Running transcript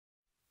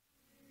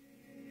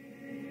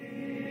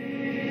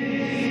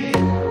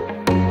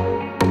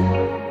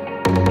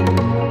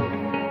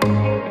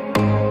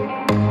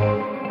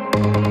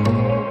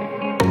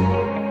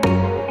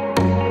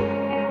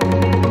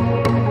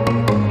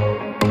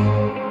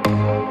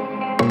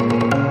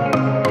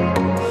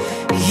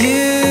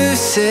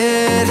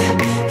said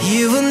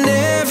you will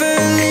never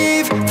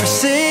leave,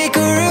 forsake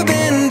or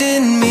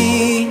abandon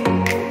me.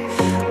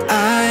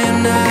 I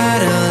am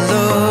not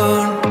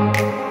alone.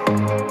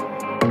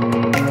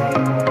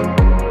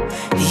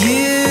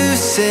 You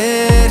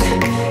said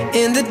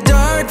in the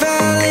dark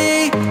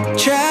valley,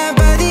 trapped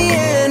by the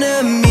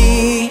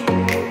enemy,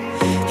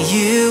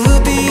 you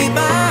will be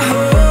my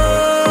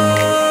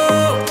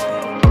hope.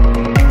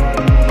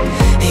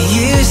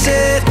 You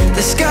said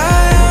the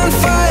sky on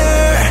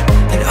fire,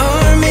 an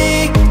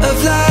army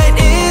of light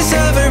is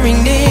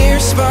hovering near.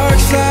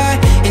 Sparks fly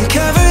and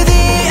cover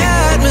the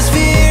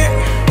atmosphere.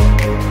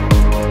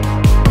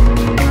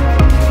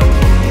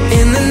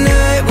 In the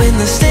night when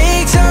the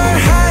stakes are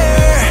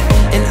higher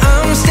and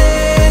I'm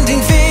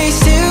standing face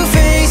to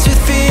face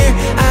with fear,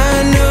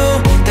 I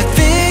know that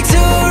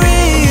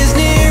victory is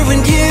near. When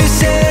you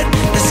set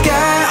the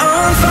sky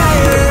on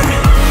fire,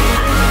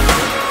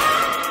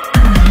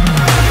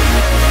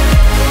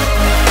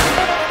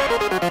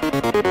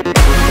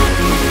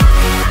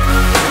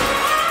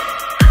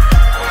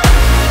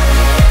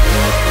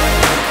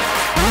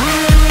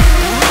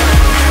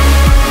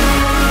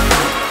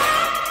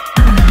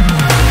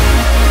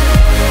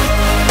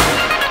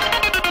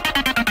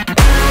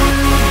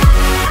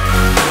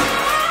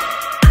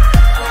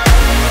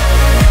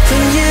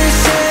 when you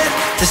set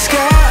the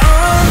sky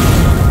on,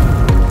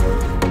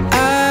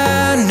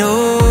 I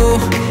know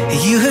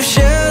you have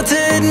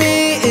sheltered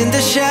me in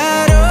the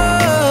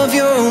shadow of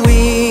your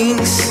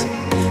wings.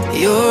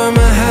 You're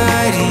my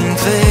hiding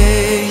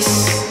place.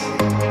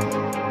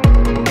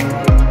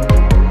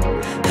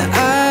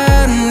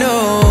 I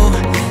know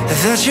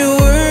that your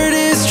word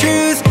is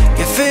truth,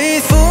 your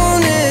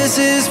faithfulness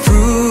is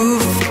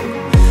proof.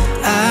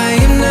 I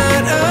am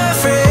not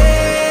afraid.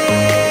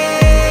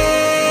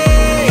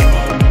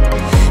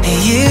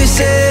 You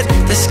set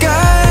the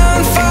sky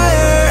on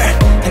fire,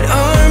 an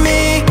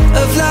army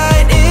of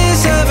light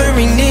is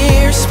hovering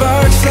near.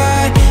 Sparks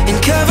fly and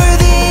cover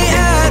the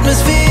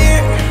atmosphere.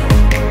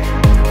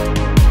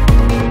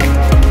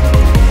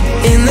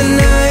 In the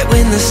night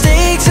when the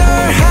stakes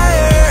are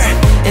higher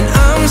and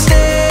I'm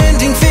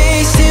standing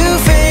face to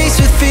face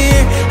with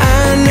fear,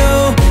 I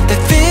know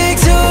that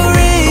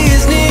victory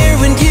is near.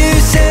 When you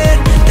set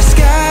the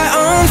sky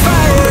on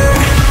fire,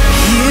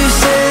 you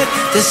set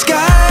the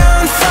sky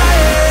on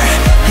fire,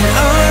 an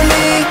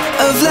army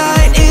of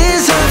light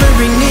is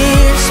hovering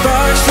near.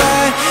 Sparks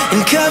fly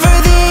and cover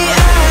the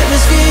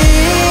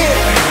atmosphere.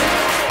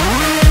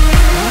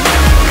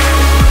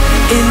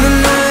 In the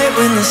night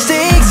when the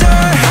stakes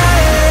are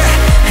higher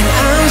and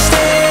I'm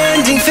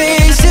standing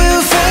face to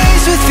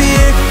face with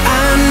fear,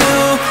 I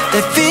know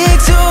that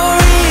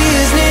victory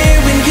is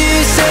near. When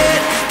you set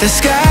the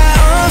sky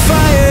on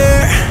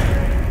fire.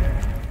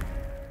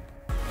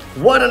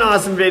 What an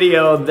awesome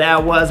video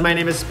that was. My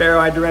name is Sparrow.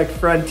 I direct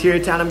Frontier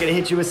Town. I'm gonna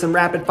hit you with some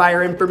rapid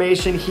fire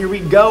information. Here we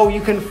go. You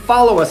can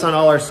follow us on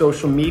all our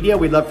social media.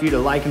 We'd love for you to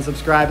like and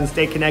subscribe and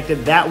stay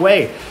connected that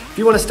way. If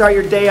you wanna start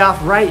your day off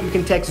right, you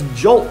can text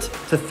JOLT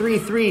to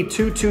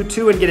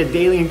 33222 and get a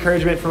daily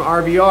encouragement from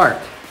RVR.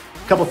 A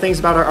couple things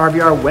about our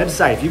RVR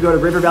website. If you go to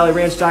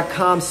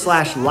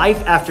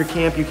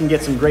rivervalleyranch.com/lifeaftercamp, you can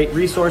get some great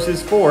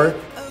resources for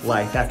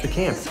life after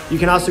camp. You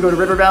can also go to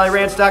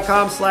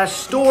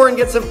rivervalleyranch.com/store and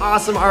get some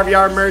awesome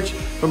RVR merch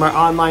from our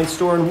online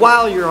store. And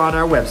while you're on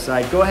our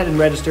website, go ahead and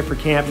register for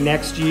camp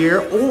next year,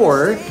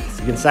 or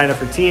you can sign up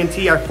for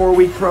TNT, our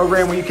 4-week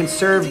program where you can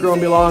serve, grow,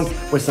 and belong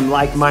with some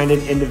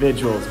like-minded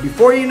individuals.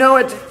 Before you know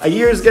it, a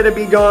year is gonna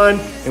be gone,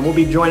 and we'll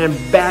be joining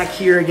back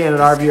here again at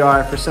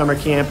RVR for summer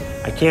camp.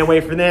 I can't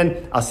wait for then.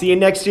 I'll see you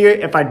next year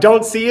if I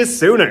don't see you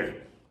sooner.